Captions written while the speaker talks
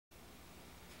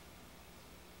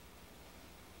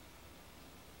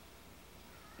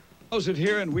Knozit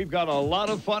here, and we've got a lot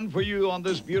of fun for you on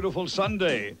this beautiful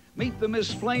Sunday. Meet the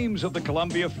Miss Flames of the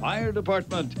Columbia Fire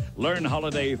Department. Learn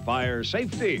holiday fire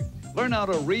safety. Learn how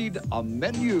to read a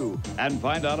menu and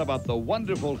find out about the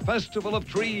wonderful Festival of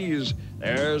Trees.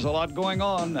 There's a lot going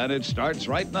on, and it starts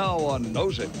right now on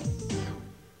Knozit.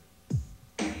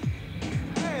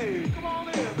 Hey, come on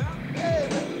in, man. Hey,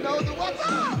 Mr. Knozit, what's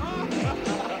up?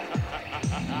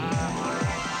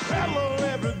 Hello,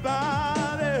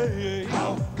 everybody.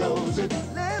 How goes it?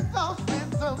 Let's all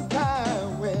spend some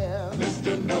time with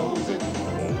Mr. Knozit.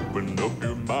 Open up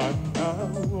your mind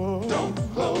now. Don't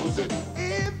close it.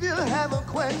 If you have a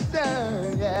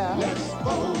question, yeah. Let's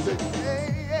pose it.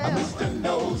 Hey, yeah. Mr.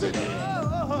 Knozit.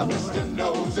 Mr.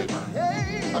 Knozit.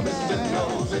 Hey, Mr.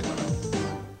 Knozit.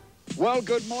 Well,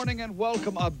 good morning and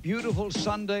welcome. A beautiful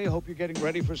Sunday. Hope you're getting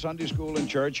ready for Sunday school and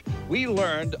church. We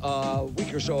learned a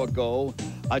week or so ago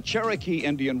a Cherokee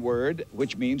Indian word,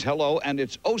 which means hello, and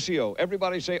it's Osio.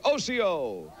 Everybody say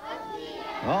Osio.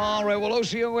 All right, well,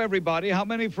 Osio, everybody. How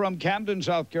many from Camden,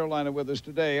 South Carolina with us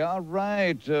today? All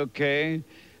right, okay.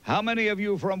 How many of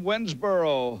you from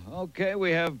Winsboro? Okay,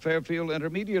 we have Fairfield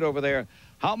Intermediate over there.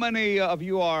 How many of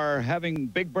you are having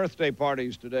big birthday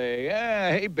parties today?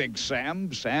 Yeah, hey, Big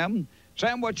Sam. Sam,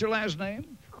 what's your last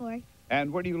name? Corey.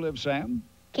 And where do you live, Sam?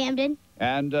 Camden.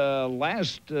 And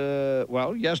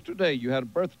yesterday you had a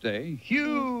birthday,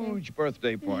 huge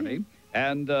birthday party.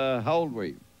 And how old were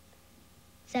you?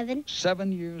 7.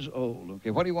 7 years old.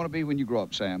 Okay, what do you want to be when you grow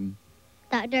up, Sam?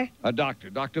 Doctor. A doctor.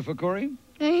 Dr. Fakuri?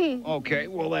 Mm-hmm. Okay,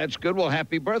 well, that's good. Well,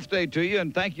 happy birthday to you,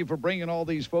 and thank you for bringing all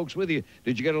these folks with you.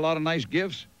 Did you get a lot of nice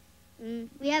gifts?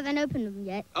 We haven't opened them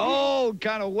yet. Oh,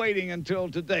 kind of waiting until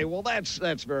today. Well, that's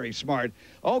very smart.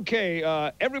 Okay,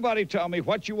 everybody tell me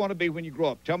what you want to be when you grow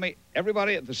up. Tell me,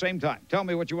 everybody at the same time. Tell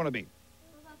me what you want to be.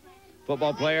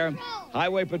 Football player,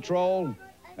 highway patrol,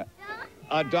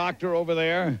 a doctor over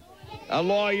there, a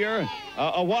lawyer,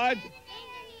 a what?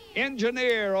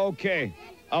 Engineer, okay.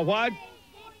 A what?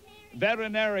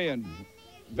 Veterinarian.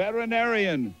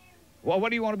 Veterinarian. Well, what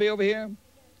do you want to be over here?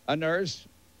 A nurse?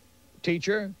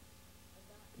 Teacher?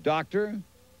 Doctor?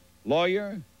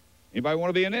 Lawyer? Anybody want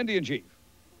to be an Indian chief?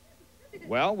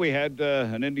 Well, we had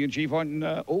an Indian chief on,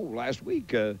 last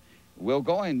week. Will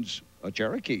Goins, a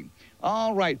Cherokee.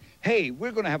 All right. Hey,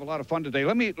 we're going to have a lot of fun today.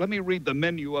 Let me read the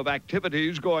menu of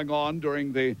activities going on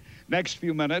during the next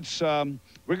few minutes.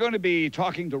 We're going to be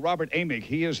talking to Robert Amick.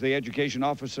 He is the education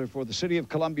officer for the City of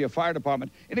Columbia Fire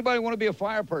Department. Anybody want to be a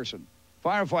fire person?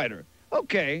 Firefighter?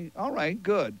 Okay. All right.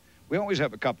 Good. We always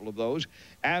have a couple of those.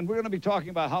 And we're going to be talking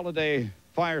about holiday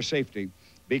fire safety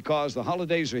because the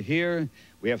holidays are here.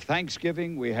 We have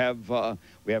Thanksgiving. We have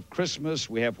Christmas.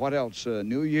 We have what else?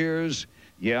 New Year's.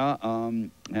 Yeah,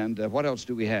 and what else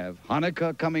do we have?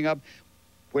 Hanukkah coming up,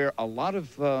 where a lot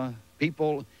of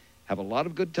people have a lot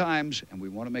of good times, and we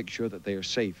want to make sure that they are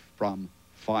safe from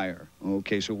fire.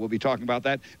 Okay, so we'll be talking about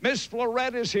that. Miss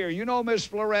Florette is here. You know Miss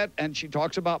Florette, and she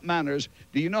talks about manners.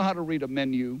 Do you know how to read a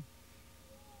menu?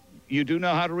 You do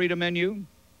know how to read a menu?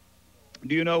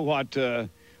 Do you know what a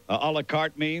la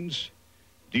carte means?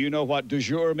 Do you know what du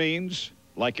jour means?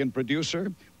 Like in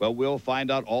producer? Well, we'll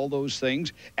find out all those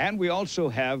things. And we also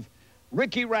have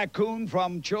Ricky Raccoon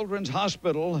from Children's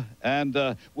Hospital, and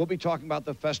we'll be talking about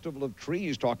the Festival of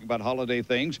Trees, talking about holiday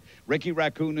things. Ricky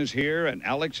Raccoon is here, and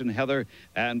Alex and Heather,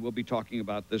 and we'll be talking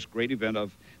about this great event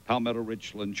of Palmetto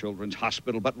Richland Children's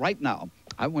Hospital. But right now,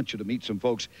 I want you to meet some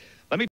folks.